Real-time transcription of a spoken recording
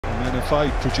And if I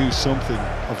produce something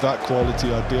of that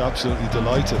quality, I'd be absolutely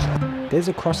delighted. There's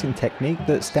a crossing technique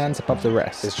that stands above the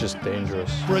rest. It's just dangerous.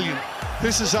 Brilliant.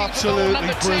 This is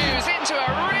absolutely brilliant. Into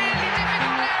a really difficult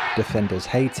area. Defenders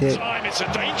hate it. It's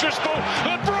a dangerous ball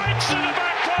that breaks to the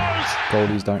back post.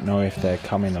 Goalies don't know if they're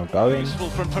coming or going.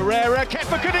 From Pereira,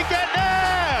 Kepa couldn't get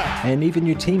there. And even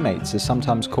your teammates are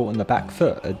sometimes caught on the back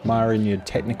foot, admiring your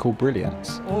technical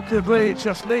brilliance. Ultimately, it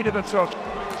just needed a touch.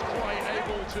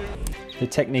 The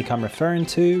technique I'm referring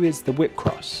to is the whip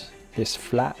cross. This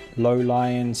flat,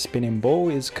 low-lying, spinning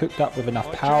ball is cooked up with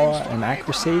enough power and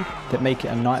accuracy that make it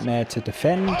a nightmare to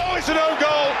defend, It's an own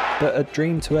goal. but a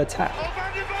dream to attack.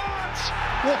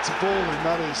 What a balling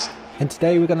that is. And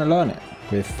today we're going to learn it,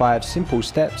 with 5 simple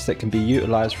steps that can be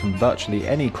utilised from virtually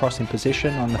any crossing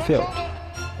position on the field.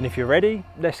 And if you're ready,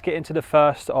 let's get into the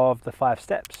first of the 5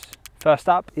 steps. First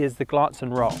up is the glance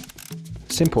and roll.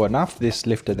 Simple enough, this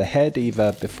lift of the head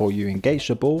either before you engage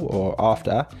the ball or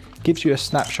after gives you a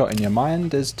snapshot in your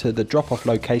mind as to the drop-off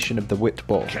location of the whipped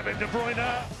ball. Kevin De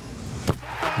Bruyne.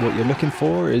 What you're looking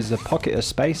for is a pocket of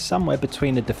space somewhere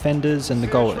between the defenders and the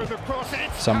goalie.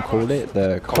 Some call it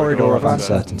the corridor of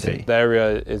uncertainty. The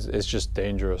area is just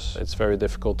dangerous. It's very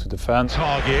difficult to defend.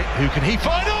 Target. Who can he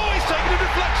find? Oh, he's taken a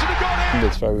deflection and got it.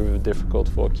 It's very difficult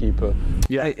for a keeper.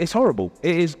 Yeah, it's horrible.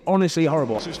 It is honestly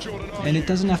horrible. And it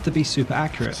doesn't have to be super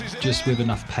accurate, just with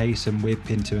enough pace and whip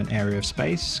into an area of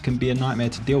space can be a nightmare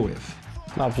to deal with.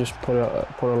 I've just put a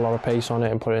lot of pace on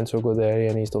it and put it into a good area,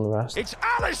 and he's done the rest. It's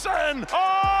Alisson.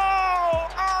 Oh,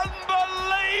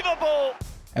 unbelievable.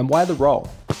 And why the roll?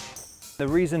 The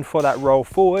reason for that roll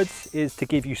forwards is to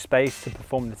give you space to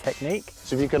perform the technique,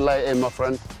 So if you could lay it in, my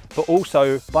friend. but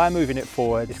also by moving it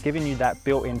forward, it's giving you that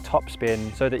built-in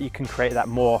topspin so that you can create that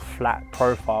more flat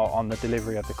profile on the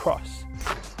delivery of the cross.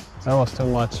 That was too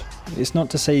much. It's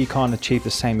not to say you can't achieve the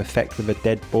same effect with a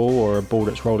dead ball or a ball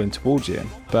that's rolling towards you,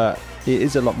 but it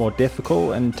is a lot more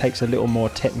difficult and takes a little more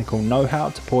technical know-how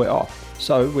to pull it off.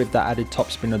 So with that added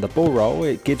topspin of the ball roll,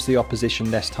 it gives the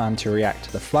opposition less time to react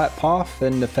to the flight path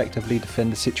and effectively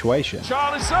defend the situation.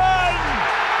 Charlison.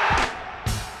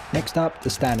 Next up, the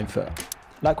standing foot.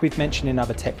 Like we've mentioned in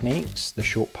other techniques, the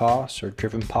short pass or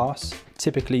driven pass,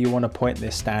 typically you want to point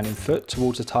this standing foot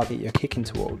towards the target you're kicking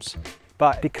towards.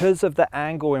 But because of the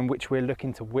angle in which we're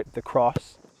looking to whip the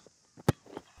cross,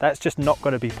 that's just not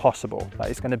going to be possible. Like,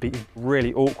 it's going to be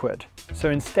really awkward. So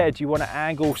instead, you want to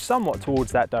angle somewhat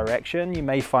towards that direction. You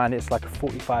may find it's like a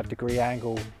 45-degree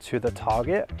angle to the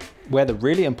target. Where the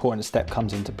really important step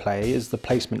comes into play is the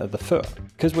placement of the foot.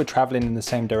 Because we're traveling in the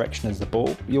same direction as the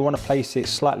ball, you want to place it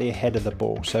slightly ahead of the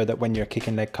ball so that when your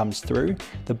kicking leg comes through,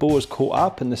 the ball is caught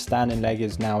up and the standing leg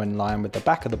is now in line with the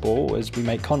back of the ball as we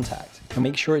make contact. And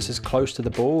make sure it's as close to the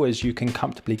ball as you can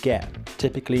comfortably get,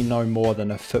 typically no more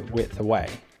than a foot width away.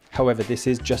 However, this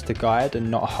is just a guide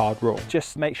and not a hard rule.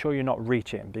 Just make sure you're not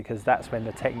reaching, because that's when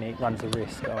the technique runs the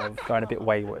risk of going a bit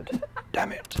wayward.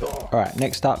 Damn it. Alright,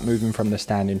 next up, moving from the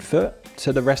standing foot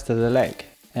to the rest of the leg.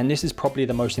 And this is probably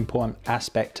the most important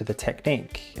aspect to the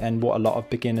technique and what a lot of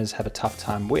beginners have a tough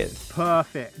time with.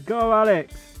 Perfect. Go,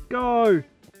 Alex. Go.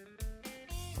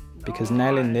 Because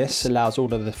nailing this allows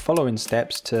all of the following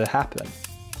steps to happen.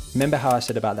 Remember how I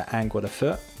said about the angle of the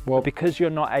foot? Well, because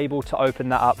you're not able to open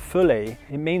that up fully,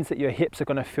 it means that your hips are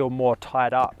going to feel more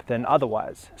tied up than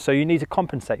otherwise. So you need to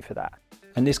compensate for that.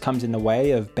 And this comes in the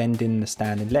way of bending the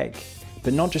standing leg.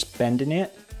 But not just bending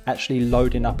it, actually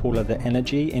loading up all of the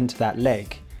energy into that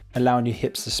leg, allowing your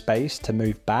hips the space to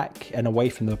move back and away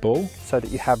from the ball. So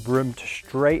that you have room to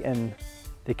straighten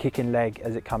the kicking leg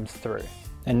as it comes through.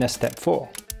 And that's step 4.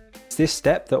 It's this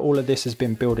step that all of this has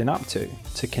been building up to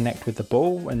connect with the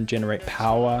ball and generate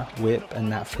power, whip, and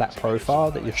that flat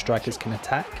profile that your strikers can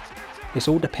attack. It's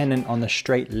all dependent on the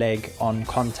straight leg on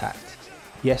contact.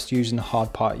 Yes, using the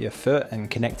hard part of your foot and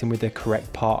connecting with the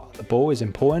correct part of the ball is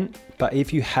important, but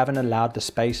if you haven't allowed the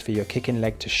space for your kicking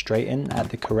leg to straighten at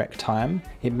the correct time,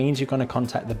 it means you're going to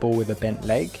contact the ball with a bent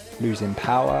leg, losing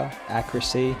power,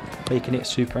 accuracy, making it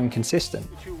super inconsistent.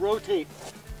 You rotate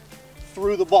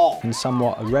through the ball. And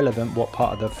somewhat irrelevant what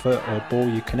part of the foot or ball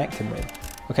you're connecting with.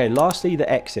 Okay, lastly,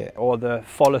 the exit. Or the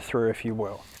follow through, if you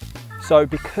will. So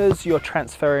because you're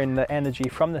transferring the energy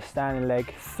from the standing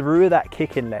leg through that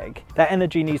kicking leg, that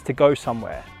energy needs to go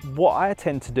somewhere. What I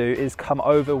tend to do is come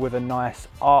over with a nice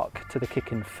arc to the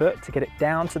kicking foot to get it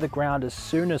down to the ground as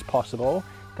soon as possible.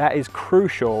 That is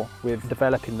crucial with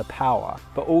developing the power,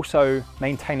 but also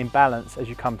maintaining balance as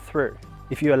you come through.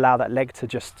 If you allow that leg to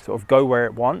just sort of go where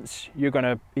it wants, you're going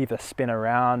to either spin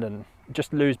around and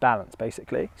just lose balance,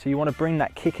 basically. So you want to bring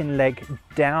that kicking leg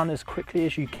down as quickly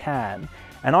as you can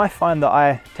And I find that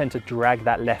I tend to drag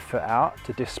that left foot out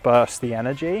to disperse the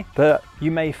energy, but you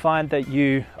may find that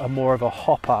you are more of a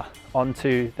hopper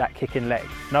onto that kicking leg.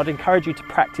 And I'd encourage you to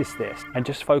practice this and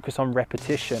just focus on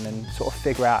repetition and sort of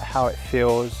figure out how it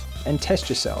feels. And test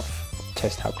yourself.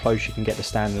 Test how close you can get the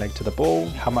standing leg to the ball,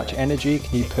 how much energy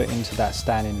can you put into that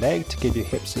standing leg to give your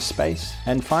hips the space,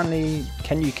 and finally,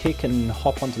 can you kick and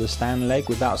hop onto the standing leg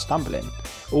without stumbling?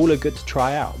 All are good to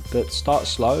try out, but start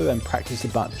slow and practice a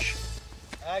bunch.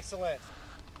 Excellent.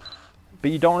 But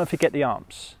you don't want to forget the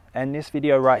arms. And this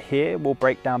video right here will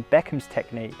break down Beckham's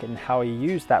technique and how he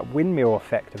used that windmill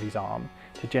effect of his arm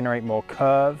to generate more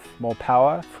curve, more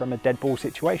power from a dead ball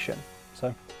situation.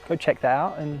 So go check that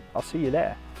out and I'll see you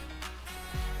there.